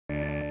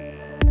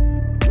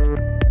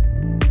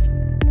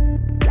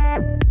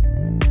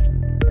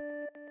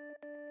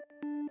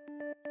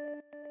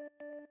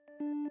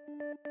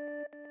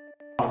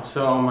now.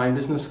 So on my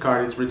business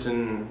card it's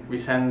written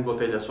Vicent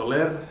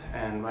Botella-Soler,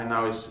 and right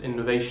now is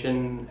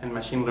Innovation and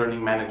Machine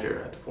Learning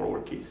Manager at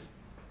ForwardKeys.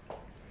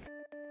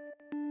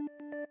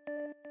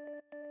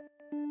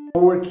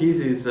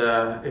 ForwardKeys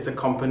is a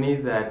company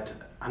that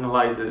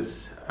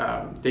analyzes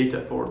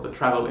data for the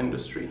travel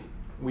industry.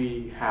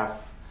 We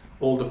have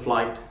all the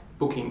flight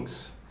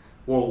bookings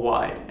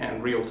worldwide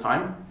and real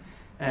time,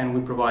 and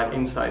we provide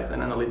insights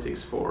and analytics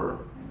for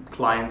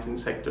clients in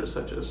sectors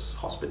such as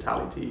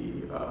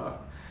hospitality,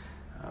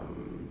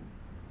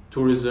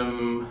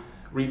 tourism,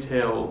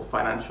 retail,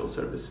 financial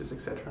services,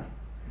 etc.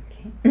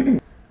 Okay.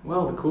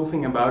 Well, the cool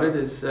thing about it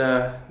is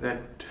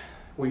that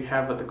we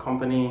have at the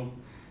company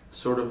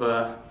sort of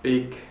a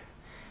big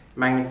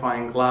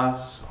magnifying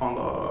glass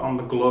on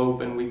the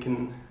globe, and we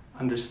can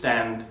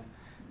understand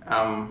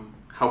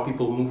how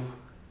people move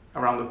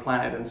around the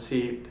planet and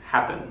see it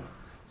happen.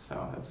 So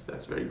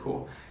that's very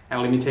cool.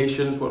 And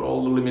limitations, well,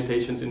 all the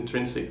limitations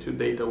intrinsic to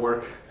data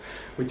work,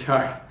 which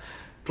are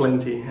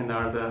plenty and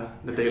are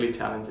the daily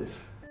challenges.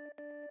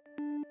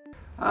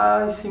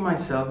 I see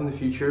myself in the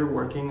future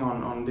working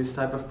on this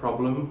type of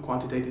problem,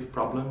 quantitative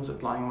problems,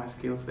 applying my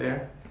skills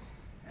there,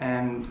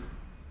 and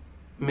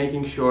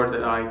making sure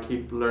that I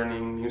keep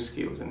learning new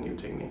skills and new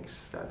techniques.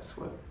 That's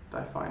what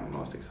I find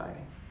most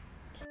exciting.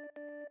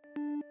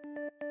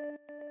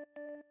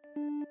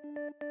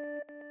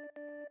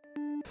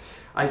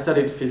 I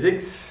studied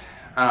physics,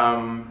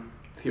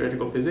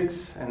 theoretical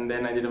physics, and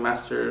then I did a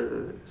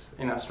master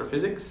in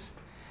astrophysics,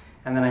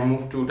 and then I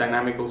moved to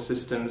dynamical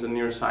systems and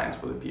neuroscience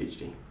for the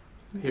PhD.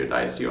 Here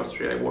at IST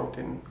Austria I worked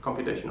in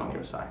computational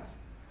neuroscience.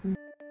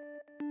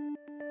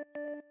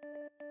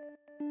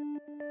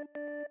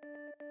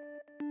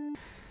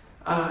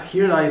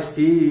 Here at IST,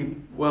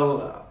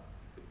 well,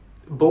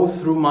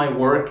 both through my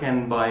work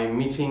and by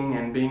meeting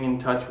and being in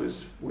touch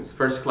with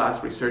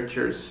first-class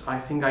researchers, I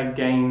think I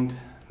gained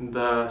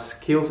the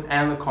skills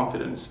and the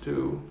confidence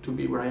to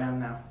be where I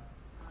am now.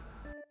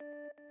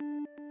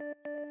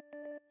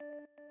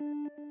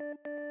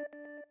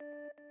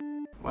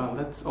 Well,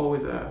 that's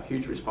always a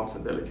huge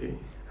responsibility,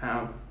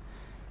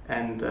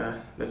 and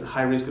there's a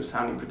high risk of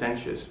sounding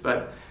pretentious,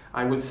 but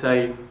I would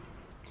say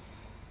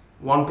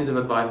one piece of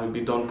advice would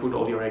be don't put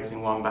all your eggs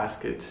in one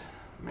basket.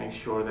 Make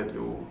sure that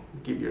you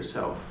give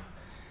yourself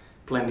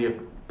plenty of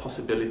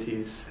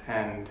possibilities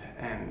and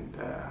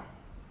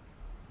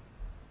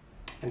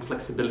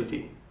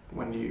flexibility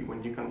when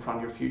you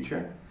confront your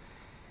future.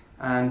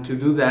 And to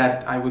do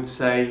that, I would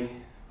say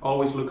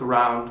always look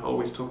around,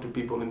 always talk to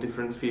people in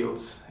different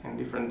fields, in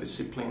different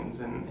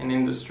disciplines, and in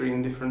industry,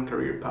 in different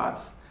career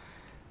paths,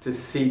 to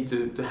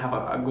have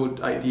a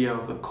good idea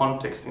of the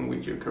context in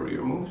which your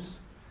career moves.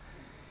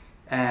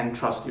 And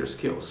trust your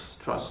skills.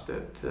 Trust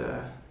that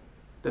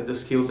the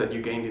skills that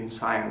you gained in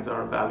science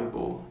are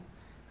valuable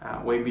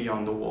way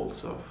beyond the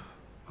walls of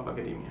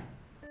academia.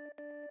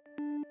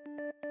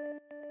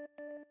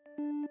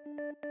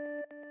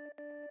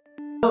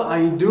 Well,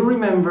 I do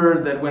remember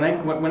that when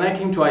I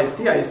came to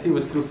IST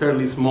was still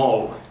fairly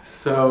small,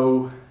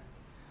 so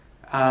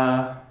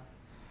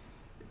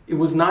it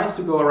was nice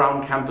to go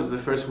around campus the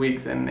first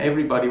weeks and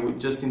everybody would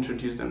just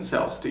introduce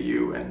themselves to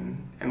you and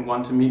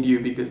want to meet you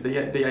because they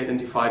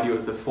identified you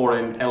as the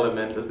foreign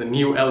element, as the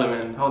new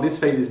element. Oh, this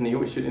phase is new,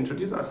 we should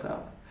introduce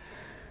ourselves.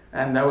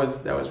 And that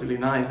was really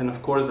nice. And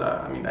of course,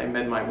 I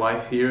met my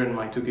wife here, and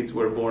my two kids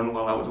were born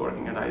while I was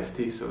working at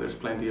IST, so there's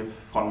plenty of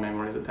fond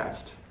memories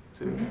attached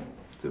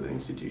to the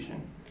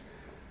institution.